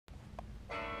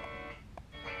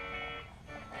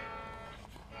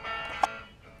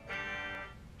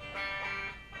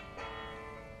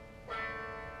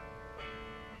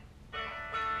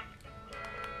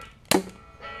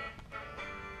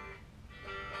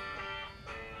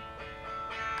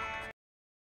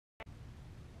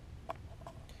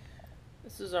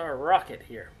This is our rocket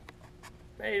here,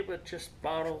 made with just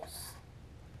bottles.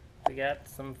 We got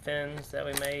some fins that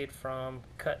we made from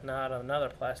cutting out another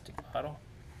plastic bottle.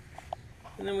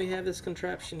 And then we have this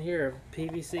contraption here of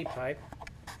PVC pipe,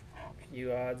 a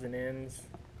few odds and ends,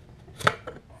 a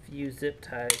few zip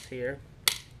ties here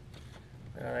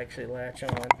that'll actually latch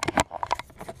on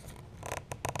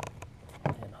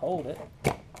and hold it.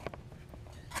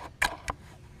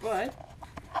 But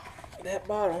that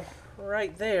bottle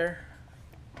right there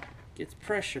gets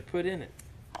pressure put in it.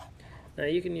 Now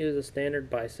you can use a standard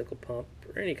bicycle pump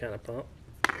or any kind of pump.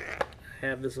 I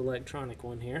have this electronic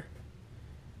one here.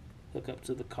 Hook up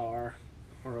to the car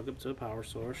or hook up to a power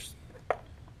source.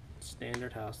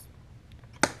 Standard house.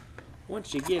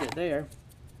 Once you get it there,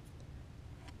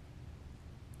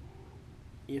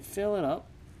 you fill it up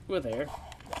with air.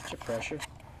 That's your pressure.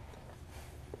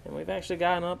 And we've actually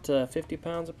gotten up to 50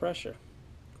 pounds of pressure.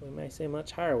 We may say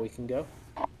much higher we can go.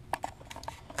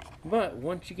 But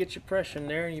once you get your pressure in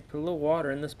there and you put a little water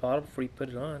in this bottle before you put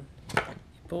it on, you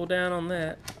pull down on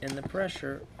that and the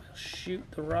pressure will shoot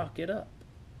the rocket up.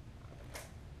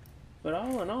 But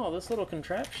all in all, this little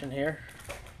contraption here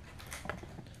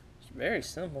is very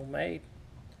simple made.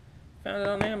 Found it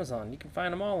on Amazon. You can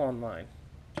find them all online.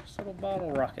 Just little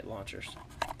bottle rocket launchers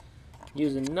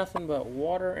using nothing but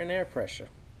water and air pressure.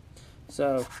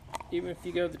 So even if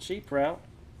you go the cheap route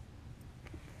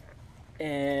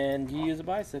and you use a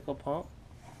bicycle pump,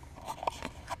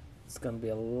 it's going to be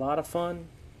a lot of fun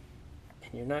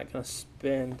and you're not going to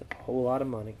spend a whole lot of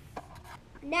money.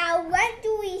 Now what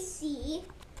do we see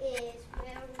is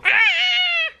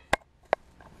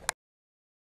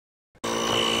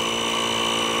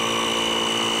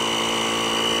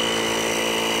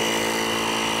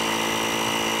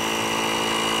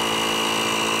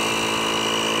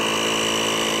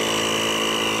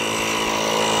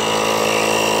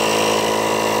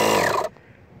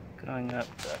going up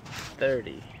to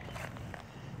 30.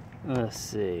 Let's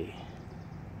see.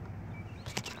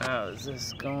 How is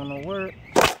this going to work?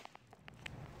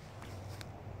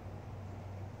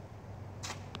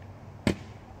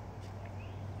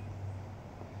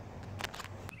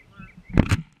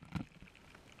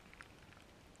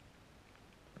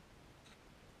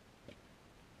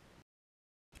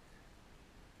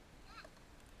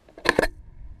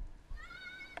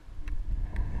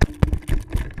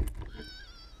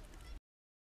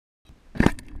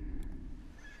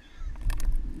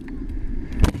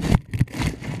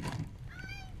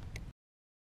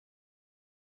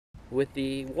 With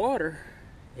the water,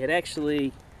 it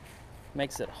actually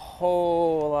makes it a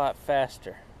whole lot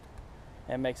faster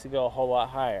and makes it go a whole lot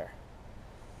higher.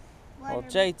 Well,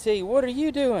 JT, what are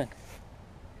you doing?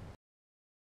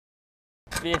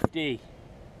 50.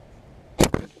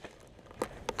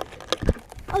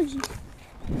 Oh, geez.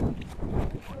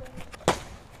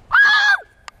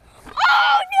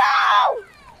 Oh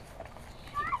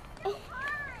no!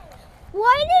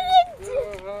 Why did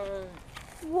it?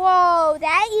 Whoa,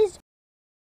 that is.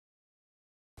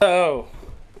 So,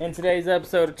 in today's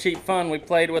episode of Cheap Fun, we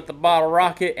played with the bottle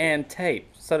rocket and tape.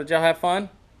 So did y'all have fun?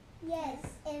 Yes.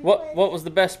 And What was the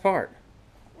best part?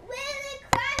 Will it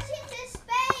crash into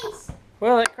space?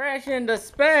 Will it crash into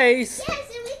space? Yes,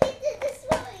 and we get to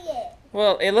destroy it.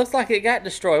 Well, it looks like it got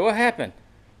destroyed. What happened?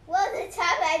 Well, the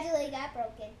top actually got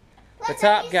broken. The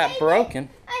top got broken?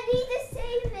 I need to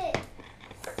save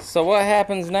it. So what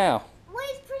happens now? Well,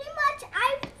 it's pretty much,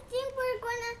 I think we're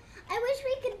gonna, I wish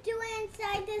we could do it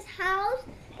inside this house,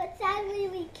 but sadly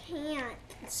we can't.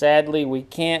 Sadly, we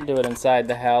can't do it inside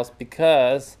the house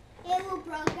because It will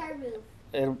break our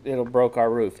roof. it'll broke our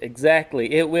roof.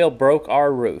 Exactly, it will broke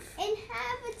our roof. And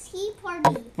have a tea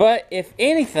party. But if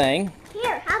anything,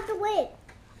 Here, have the win.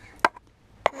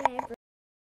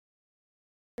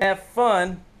 have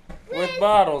fun with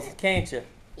bottles, can't you?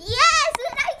 Yes,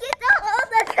 and I get to hold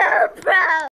the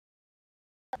GoPro.